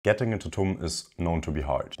Getting into TUM is known to be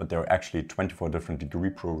hard, but there are actually 24 different degree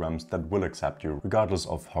programs that will accept you regardless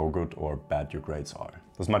of how good or bad your grades are.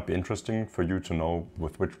 This might be interesting for you to know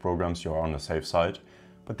with which programs you are on the safe side,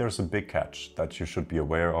 but there's a big catch that you should be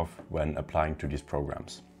aware of when applying to these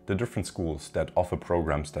programs. The different schools that offer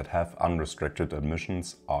programs that have unrestricted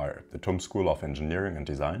admissions are the TUM School of Engineering and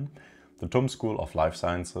Design, the TUM School of Life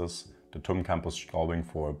Sciences, the TUM Campus Straubing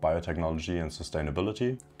for Biotechnology and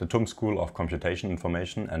Sustainability, the TUM School of Computation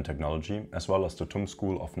Information and Technology, as well as the TUM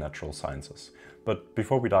School of Natural Sciences. But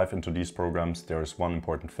before we dive into these programs, there is one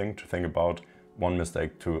important thing to think about, one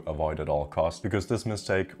mistake to avoid at all costs, because this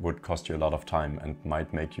mistake would cost you a lot of time and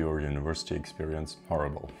might make your university experience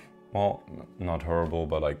horrible. Well, not horrible,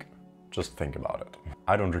 but just think about it.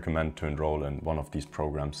 I don't recommend to enroll in one of these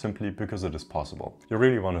programs simply because it is possible. You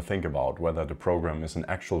really want to think about whether the program is an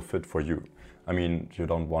actual fit for you. I mean, you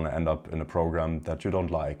don't want to end up in a program that you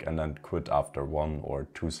don't like and then quit after 1 or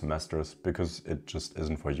 2 semesters because it just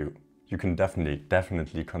isn't for you. You can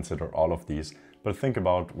definitely consider all of these, but think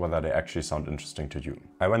about whether they actually sound interesting to you.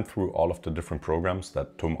 I went through all of the different programs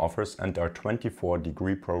that TUM offers, and there are 24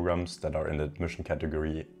 degree programs that are in the admission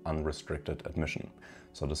category unrestricted admission.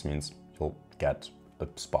 So this means you'll get a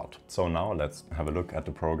spot. So now let's have a look at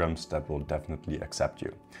the programs that will definitely accept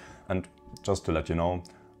you. And just to let you know,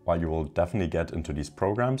 while you will definitely get into these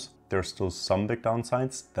programs, there are still some big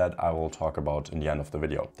downsides that I will talk about in the end of the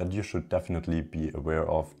video that you should definitely be aware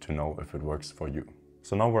of to know if it works for you.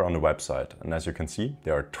 So now we're on the website, and as you can see,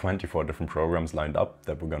 there are 24 different programs lined up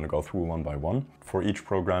that we're going to go through one by one. For each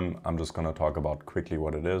program, I'm just going to talk about quickly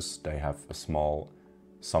what it is. They have a small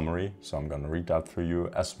summary, so I'm going to read that for you,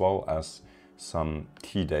 as well as some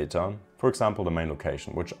key data. For example, the main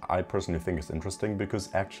location, which I personally think is interesting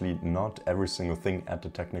because actually not every single thing at the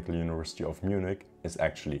Technical University of Munich is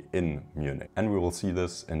actually in Munich. And we will see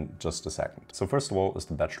this in just a second. So first of all is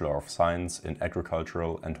the Bachelor of Science in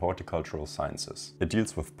Agricultural and Horticultural Sciences. It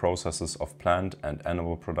deals with processes of plant and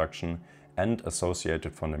animal production and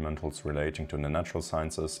associated fundamentals relating to the natural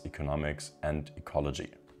sciences, economics and ecology.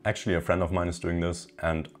 Actually, a friend of mine is doing this,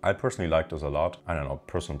 and I personally like this a lot. I don't know,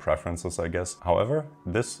 personal preferences, I guess. However,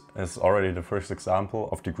 this is already the first example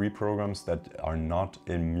of degree programs that are not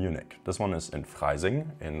in Munich. This one is in Freising,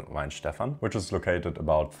 in Weinstefan, which is located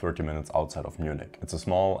about 30 minutes outside of Munich. It's a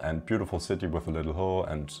small and beautiful city with a little hill,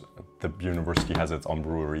 and the university has its own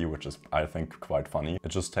brewery, which is, I think, quite funny. It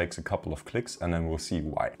just takes a couple of clicks, and then we'll see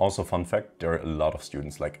why. Also, fun fact, there are a lot of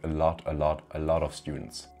students, like a lot of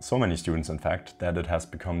students. So many students, in fact, that it has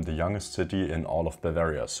become the youngest city in all of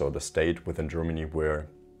Bavaria, so the state within Germany where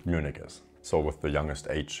Munich is. So with the youngest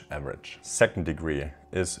age average. Second degree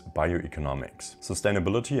is bioeconomics.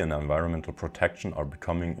 Sustainability and environmental protection are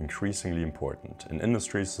becoming increasingly important in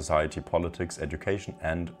industry, society, politics, education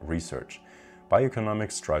and research.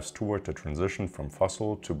 Bioeconomics strives toward the transition from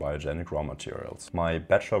fossil to biogenic raw materials. My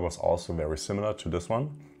bachelor was also very similar to this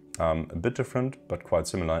one. A bit different, but quite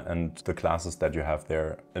similar, and the classes that you have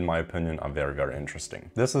there, in my opinion, are very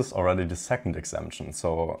interesting. This is already the second exemption,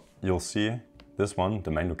 so you'll see this one, the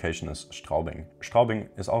main location is Straubing. Straubing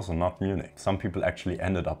is also not Munich. Some people actually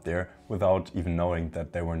ended up there without even knowing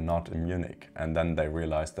that they were not in Munich, and then they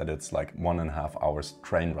realized that it's like 1.5 hours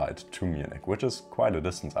train ride to Munich, which is quite a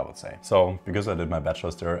distance, I would say. So, because I did my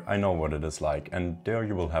bachelor's there, I know what it is like, and there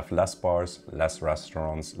you will have less bars, less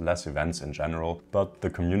restaurants, less events in general, but the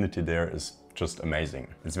community there is just amazing.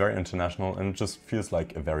 It's very international and it just feels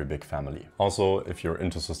like a very big family. Also, if you're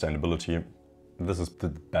into sustainability, this is the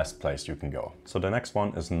best place you can go. So the next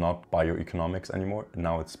one is not bioeconomics anymore,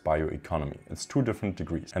 now it's bioeconomy. It's 2 different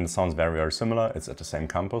degrees and it sounds very similar. It's at the same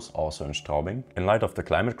campus, also in Straubing. In light of the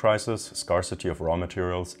climate crisis, scarcity of raw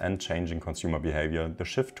materials and changing consumer behavior, the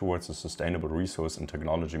shift towards a sustainable resource and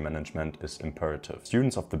technology management is imperative.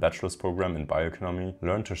 Students of the bachelor's program in bioeconomy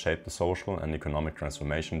learn to shape the social and economic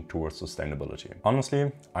transformation towards sustainability.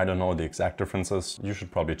 Honestly, I don't know the exact differences. You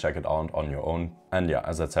should probably check it out on your own. And yeah,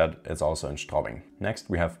 as I said, it's also in Straubing. Next,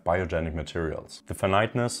 we have biogenic materials. The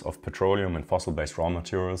finiteness of petroleum and fossil-based raw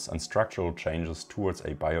materials and structural changes towards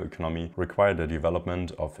a bioeconomy require the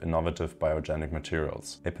development of innovative biogenic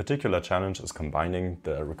materials. A particular challenge is combining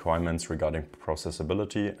the requirements regarding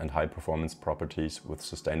processability and high-performance properties with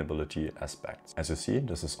sustainability aspects. As you see,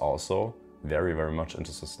 this is also very much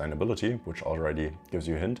into sustainability, which already gives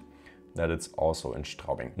you a hint that it's also in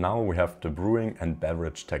Straubing. Now we have the brewing and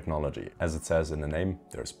beverage technology. As it says in the name,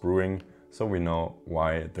 there's brewing, so we know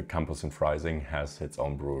why the campus in Freising has its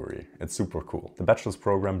own brewery. It's super cool. The bachelor's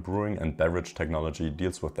program Brewing and Beverage Technology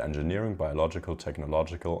deals with the engineering, biological,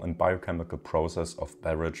 technological and biochemical process of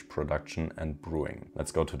beverage production and brewing.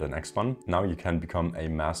 Let's go to the next one. Now you can become a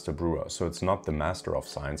master brewer. So it's not the master of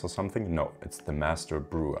science or something. No, it's the master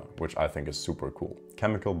brewer, which I think is super cool.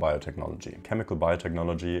 Chemical biotechnology. Chemical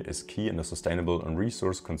biotechnology is key in the sustainable and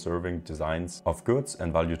resource-conserving designs of goods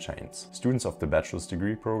and value chains. Students of the bachelor's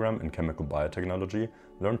degree program in chemical biotechnology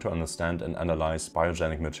learn to understand and analyze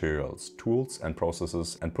biogenic materials, tools and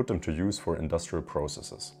processes and put them to use for industrial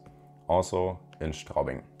processes. Also in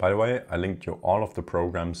Straubing. By the way, I linked you all of the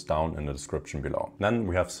programs down in the description below. Then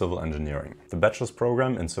we have civil engineering. The bachelor's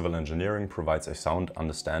program in civil engineering provides a sound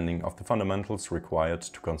understanding of the fundamentals required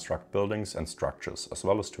to construct buildings and structures, as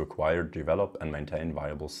well as to acquire, develop and maintain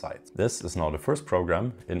viable sites. This is now the first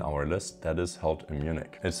program in our list that is held in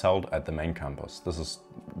Munich. It's held at the main campus. This is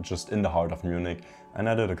just in the heart of Munich, and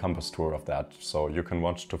I did a campus tour of that, so you can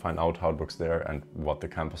watch to find out how it looks there and what the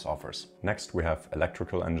campus offers. Next we have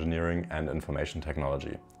electrical engineering and information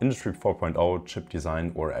technology. Industry 4.0, chip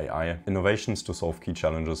design or AI. Innovations to solve key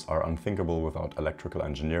challenges are unthinkable without electrical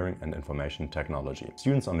engineering and information technology.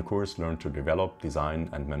 Students on the course learn to develop, design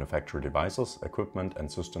and manufacture devices, equipment and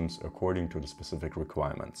systems according to the specific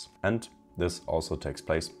requirements. And this also takes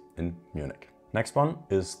place in Munich. Next one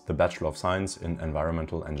is the Bachelor of Science in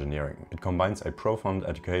Environmental Engineering. It combines a profound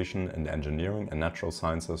education in the engineering and natural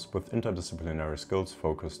sciences with interdisciplinary skills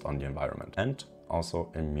focused on the environment, and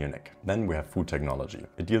also in Munich. Then we have food technology.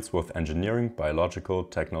 It deals with engineering, biological,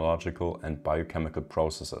 technological and biochemical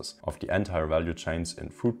processes of the entire value chains in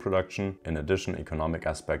food production. In addition, economic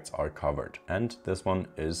aspects are covered. And this one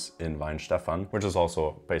is in Weinstefan, which is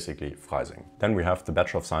also basically Freising. Then we have the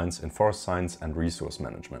Bachelor of Science in Forest Science and Resource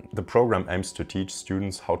Management. The program aims to teach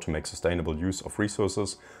students how to make sustainable use of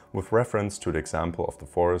resources with reference to the example of the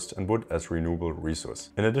forest and wood as renewable resource.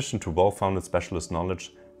 In addition to well-founded specialist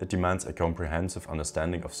knowledge, it demands a comprehensive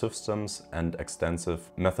understanding of systems and extensive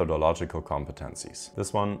methodological competencies.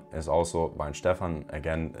 This one is also Weinstefan,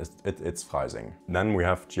 again, it's Freising. Then we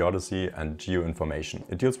have geodesy and geoinformation.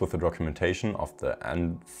 It deals with the documentation of the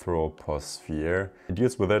anthroposphere. It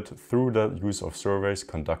deals with it through the use of surveys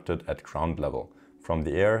conducted at ground level, from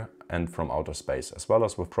the air and from outer space, as well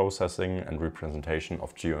as with processing and representation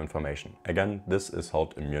of geoinformation. Again, this is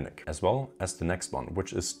held in Munich, as well as the next one,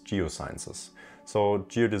 which is geosciences. So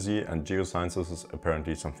geodesy and geosciences is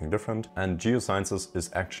apparently something different, and geosciences is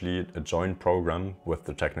actually a joint program with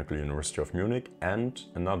the Technical University of Munich and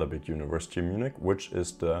another big university in Munich, which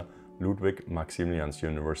is the Ludwig Maximilians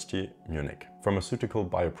University, Munich. Pharmaceutical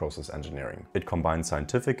bioprocess engineering. It combines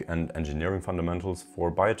scientific and engineering fundamentals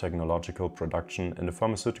for biotechnological production in the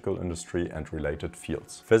pharmaceutical industry and related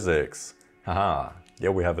fields. Physics. Haha,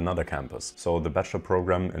 here we have another campus. So the bachelor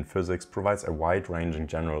program in physics provides a wide-ranging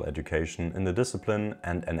general education in the discipline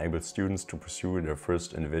and enables students to pursue their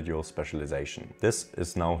first individual specialization. This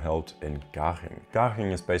is now held in Garching.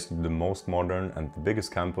 Garching is basically the most modern and the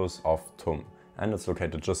biggest campus of TUM. And it's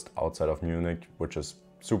located just outside of Munich, which is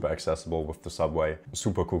super accessible with the subway.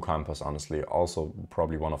 Super cool campus, honestly. Also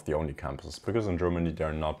probably one of the only campuses, because in Germany there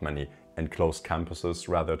are not many enclosed campuses,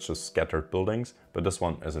 rather just scattered buildings, but this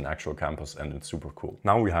one is an actual campus and it's super cool.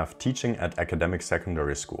 Now we have teaching at academic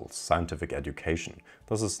secondary schools, scientific education.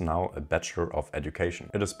 This is now a Bachelor of Education.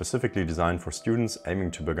 It is specifically designed for students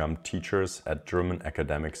aiming to become teachers at German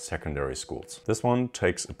academic secondary schools. This one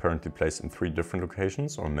takes apparently place in 3 different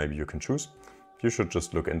locations, or maybe you can choose. You should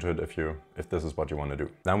just look into it if this is what you want to do.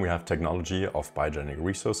 Then we have technology of biogenic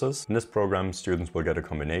resources. In this program, students will get a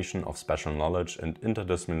combination of special knowledge and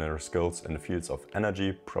interdisciplinary skills in the fields of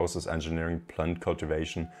energy, process engineering, plant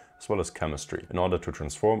cultivation, as well as chemistry, in order to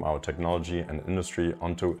transform our technology and industry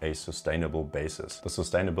onto a sustainable basis. The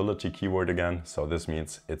sustainability keyword again, so this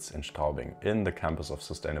means it's in Straubing, in the campus of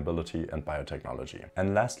sustainability and biotechnology.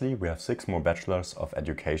 And lastly, we have 6 more bachelors of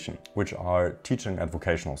education, which are teaching at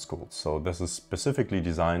vocational schools. So this is specifically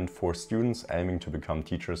designed for students aiming to become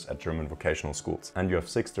teachers at German vocational schools. And you have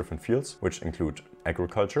 6 different fields, which include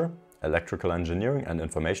agriculture, electrical engineering and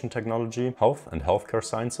information technology, health and healthcare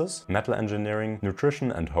sciences, metal engineering,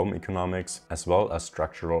 nutrition and home economics, as well as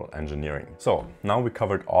structural engineering. So now we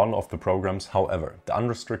covered all of the programs. However, the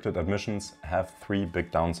unrestricted admissions have 3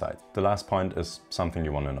 big downsides. The last point is something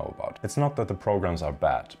you want to know about. It's not that the programs are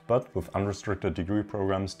bad, but with unrestricted degree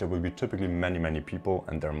programs, there will be typically many people,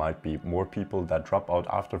 and there might be more people that drop out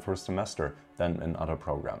after first semester than in other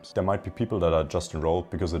programs. There might be people that are just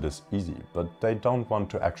enrolled because it is easy, but they don't want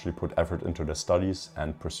to actually put effort into their studies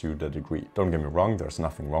and pursue their degree. Don't get me wrong, there's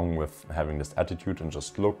nothing wrong with having this attitude and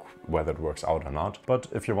just look whether it works out or not. But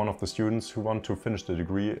if you're one of the students who want to finish the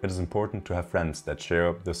degree, it is important to have friends that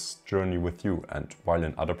share this journey with you. And while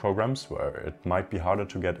in other programs where it might be harder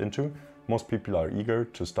to get into, most people are eager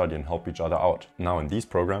to study and help each other out. Now in these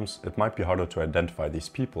programs, it might be harder to identify these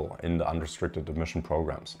people in the unrestricted admission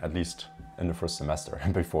programs, at least in the first semester,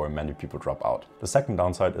 before many people drop out. The second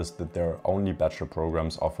downside is that there are only bachelor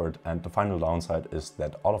programs offered, and the final downside is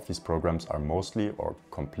that all of these programs are mostly or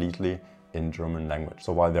completely in German language.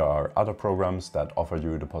 So while there are other programs that offer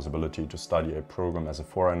you the possibility to study a program as a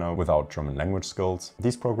foreigner without German language skills,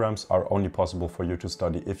 these programs are only possible for you to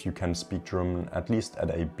study if you can speak German at least at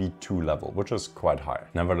a B2 level, which is quite high.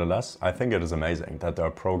 Nevertheless, I think it is amazing that there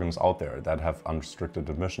are programs out there that have unrestricted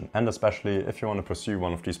admission. And especially if you want to pursue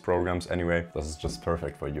one of these programs anyway, this is just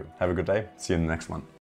perfect for you. Have a good day. See you in the next one.